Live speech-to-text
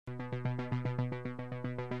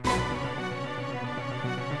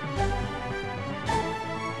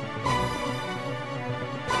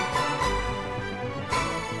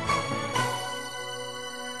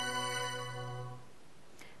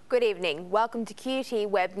Good evening. Welcome to QUT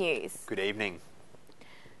Web News. Good evening.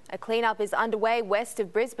 A clean-up is underway west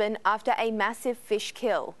of Brisbane after a massive fish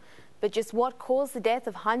kill. But just what caused the death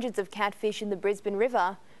of hundreds of catfish in the Brisbane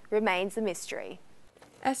River remains a mystery.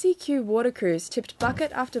 SEQ water crews tipped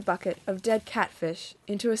bucket after bucket of dead catfish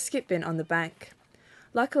into a skip bin on the bank.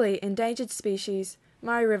 Luckily, endangered species,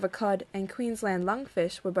 Murray River cod and Queensland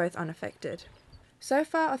lungfish were both unaffected. So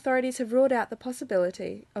far, authorities have ruled out the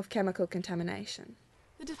possibility of chemical contamination.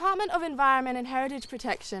 The Department of Environment and Heritage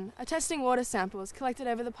Protection are testing water samples collected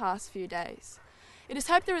over the past few days. It is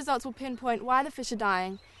hoped the results will pinpoint why the fish are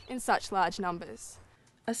dying in such large numbers.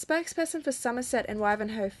 A spokesperson for Somerset and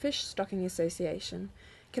Wivenhoe Fish Stocking Association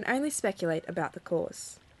can only speculate about the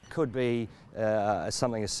cause. Could be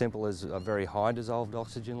something as simple as a very high dissolved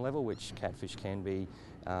oxygen level, which catfish can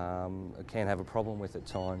have a problem with at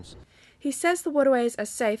times. He says the waterways are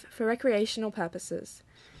safe for recreational purposes,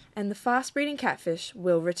 and the fast-breeding catfish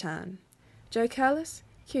will return. Joe Curlis,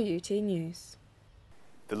 QUT News.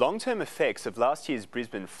 The long-term effects of last year's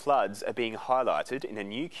Brisbane floods are being highlighted in a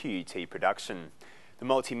new QUT production. The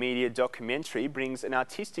multimedia documentary brings an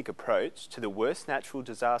artistic approach to the worst natural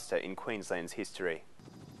disaster in Queensland's history.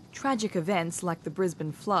 Tragic events like the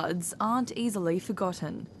Brisbane floods aren't easily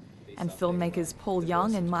forgotten, and filmmakers Paul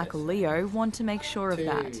Young and Michael Leo want to make sure of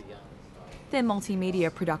that. Their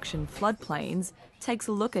multimedia production Floodplains takes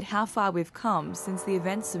a look at how far we've come since the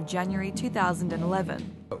events of January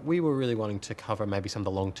 2011. We were really wanting to cover maybe some of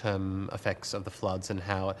the long-term effects of the floods and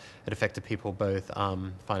how it affected people both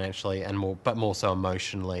financially and more so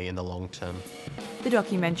emotionally in the long term. The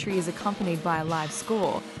documentary is accompanied by a live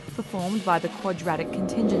score performed by the Quadratic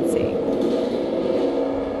Contingency.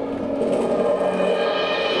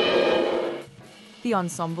 The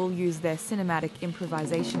ensemble used their cinematic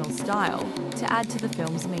improvisational style to add to the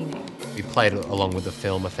film's meaning. We played along with the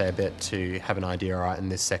film a fair bit to have an idea, right, in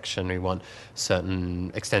this section we want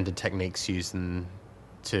certain extended techniques used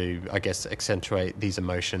to, I guess, accentuate these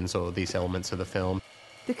emotions or these elements of the film.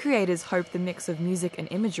 The creators hope the mix of music and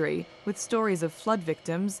imagery with stories of flood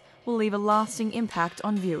victims will leave a lasting impact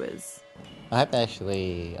on viewers. I hope they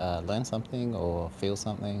actually learn something or feel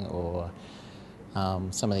something, or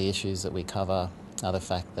some of the issues that we cover are the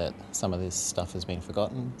fact that some of this stuff has been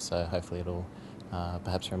forgotten, so hopefully it'll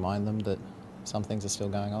perhaps remind them that some things are still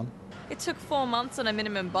going on. It took 4 months on a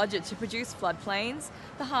minimum budget to produce Floodplains.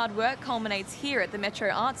 The hard work culminates here at the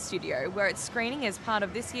Metro Arts Studio, where it's screening as part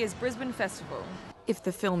of this year's Brisbane Festival. If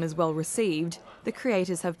the film is well received, the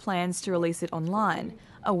creators have plans to release it online,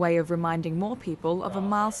 a way of reminding more people of a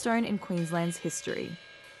milestone in Queensland's history.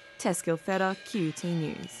 Tess Gilfetta, QUT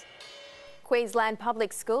News. Queensland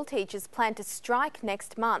public school teachers plan to strike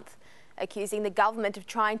next month, accusing the government of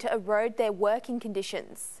trying to erode their working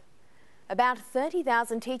conditions. About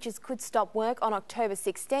 30,000 teachers could stop work on October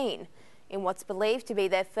 16 in what's believed to be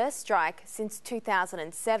their first strike since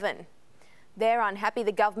 2007. They're unhappy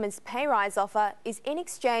the government's pay rise offer is in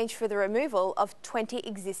exchange for the removal of 20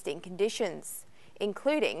 existing conditions,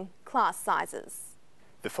 including class sizes.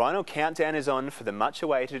 The final countdown is on for the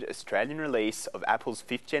much-awaited Australian release of Apple's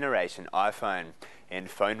 5th generation iPhone,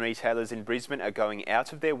 and phone retailers in Brisbane are going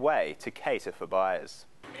out of their way to cater for buyers.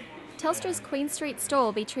 Telstra's Queen Street store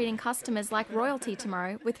will be treating customers like royalty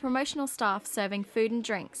tomorrow, with promotional staff serving food and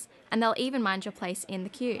drinks, and they'll even mind your place in the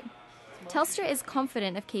queue. Telstra is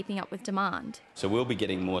confident of keeping up with demand. So we'll be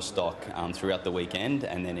getting more stock throughout the weekend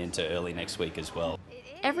and then into early next week as well.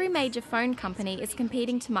 Every major phone company is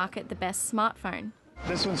competing to market the best smartphone.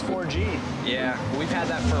 This one's 4G. Yeah, we've had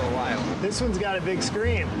that for a while. This one's got a big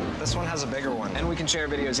screen. This one has a bigger one. And we can share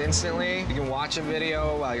videos instantly. You can watch a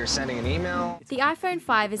video while you're sending an email. The iPhone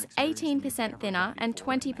 5 is 18% thinner and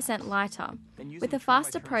 20% lighter, with a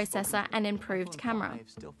faster processor and improved camera.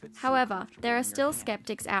 However, there are still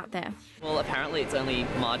skeptics out there. Well, apparently it's only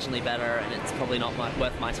marginally better and it's probably not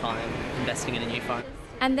worth my time investing in a new phone.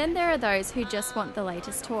 And then there are those who just want the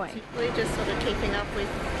latest toy. We're just sort of keeping up with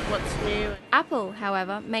what's new. Apple,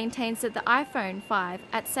 however, maintains that the iPhone 5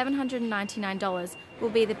 at $799 will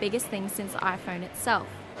be the biggest thing since the iPhone itself.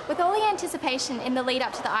 With all the anticipation in the lead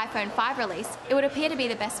up to the iPhone 5 release, it would appear to be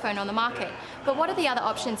the best phone on the market. But what are the other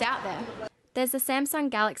options out there? There's the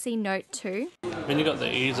Samsung Galaxy Note 2. When you've got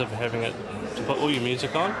the ease of having it to put all your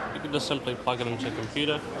music on, you can just simply plug it into your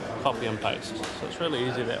computer, copy and paste. So it's really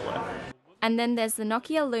easy that way. And then there's the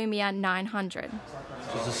Nokia Lumia 900.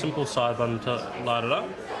 Just a simple side button to light it up,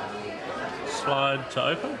 slide to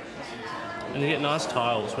open, and you get nice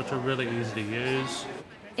tiles which are really easy to use.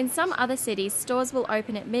 In some other cities, stores will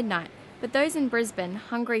open at midnight, but those in Brisbane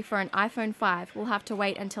hungry for an iPhone 5 will have to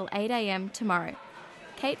wait until 8 a.m. tomorrow.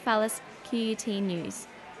 Kate Fallis, QUT News.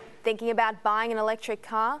 Thinking about buying an electric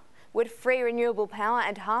car? Would free renewable power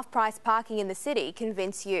and half-price parking in the city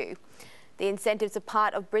convince you? The incentives are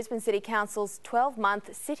part of Brisbane City Council's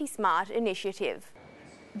 12-month City Smart initiative.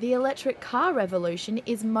 The electric car revolution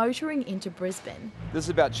is motoring into Brisbane. This is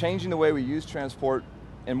about changing the way we use transport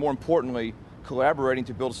and, more importantly, collaborating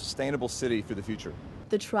to build a sustainable city for the future.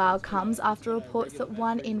 The trial comes after reports that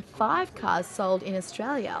 1 in 5 cars sold in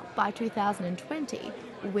Australia by 2020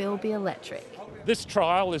 will be electric. This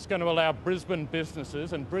trial is going to allow Brisbane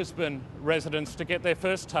businesses and Brisbane residents to get their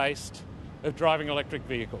first taste of driving electric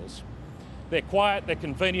vehicles. They're quiet, they're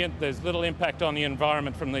convenient, there's little impact on the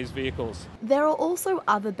environment from these vehicles. There are also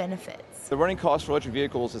other benefits. The running cost for electric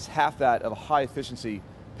vehicles is half that of a high-efficiency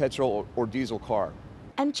petrol or diesel car.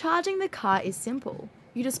 And charging the car is simple.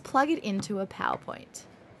 You just plug it into a power point.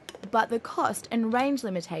 But the cost and range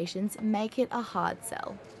limitations make it a hard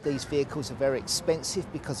sell. These vehicles are very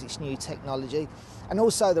expensive because it's new technology, and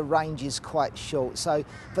also the range is quite short. So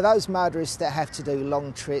for those motorists that have to do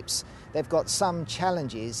long trips, they've got some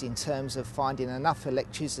challenges in terms of finding enough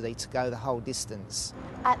electricity to go the whole distance.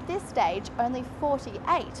 At this stage, only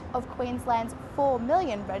 48 of Queensland's 4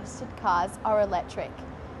 million registered cars are electric,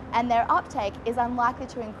 and their uptake is unlikely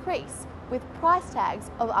to increase, with price tags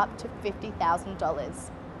of up to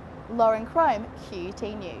 $50,000. Lauren Crome, QUT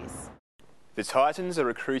News. The Titans are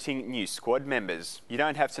recruiting new squad members. You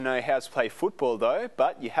don't have to know how to play football though,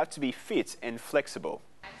 but you have to be fit and flexible.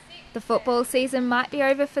 The football season might be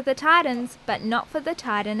over for the Titans, but not for the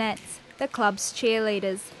Titanettes, the club's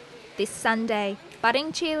cheerleaders. This Sunday,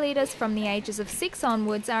 budding cheerleaders from the ages of 6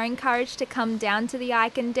 onwards are encouraged to come down to the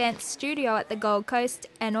Icon Dance studio at the Gold Coast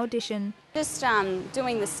and audition. Just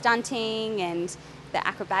doing the stunting and the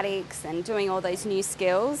acrobatics and doing all those new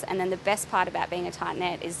skills, and then the best part about being a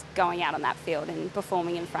Titanette is going out on that field and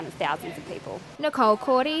performing in front of thousands of people. Nicole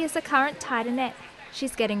Cordy is a current Titanette.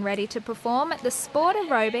 She's getting ready to perform at the Sport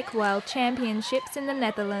Aerobic World Championships in the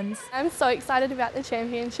Netherlands. I'm so excited about the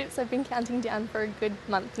championships. I've been counting down for a good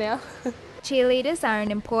month now. Cheerleaders are an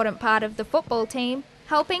important part of the football team,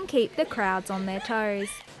 helping keep the crowds on their toes.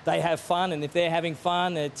 They have fun, and if they're having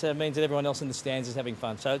fun, it means that everyone else in the stands is having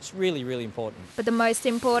fun. So it's really, really important. But the most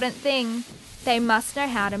important thing, they must know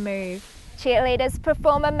how to move. Cheerleaders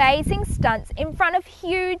perform amazing stunts in front of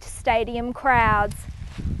huge stadium crowds.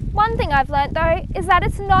 One thing I've learnt though is that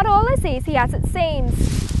it's not all as easy as it seems.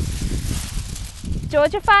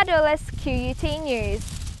 Georgia Fardulis, QUT News.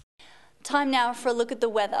 Time now for a look at the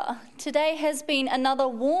weather. Today has been another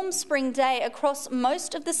warm spring day across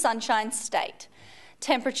most of the Sunshine State.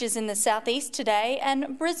 Temperatures in the southeast today,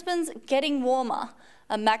 and Brisbane's getting warmer,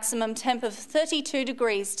 a maximum temp of 32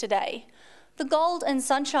 degrees today. The Gold and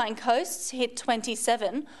Sunshine Coasts hit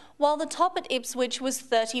 27, while the top at Ipswich was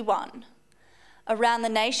 31. Around the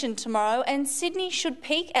nation tomorrow, and Sydney should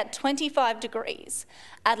peak at 25 degrees.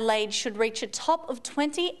 Adelaide should reach a top of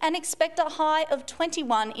 20 and expect a high of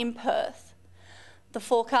 21 in Perth. The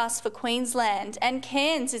forecast for Queensland and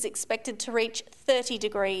Cairns is expected to reach 30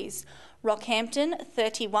 degrees. Rockhampton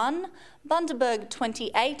 31, Bundaberg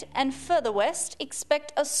 28, and further west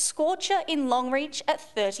expect a scorcher in Longreach at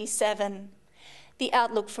 37. The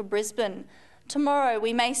outlook for Brisbane. Tomorrow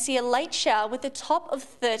we may see a late shower with a top of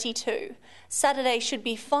 32. Saturday should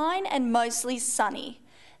be fine and mostly sunny.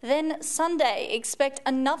 Then Sunday expect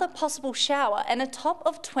another possible shower and a top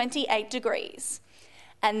of 28 degrees.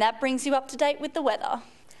 And that brings you up to date with the weather.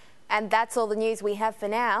 And that's all the news we have for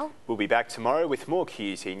now. We'll be back tomorrow with more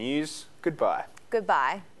QUT News. Goodbye.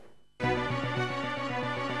 Goodbye.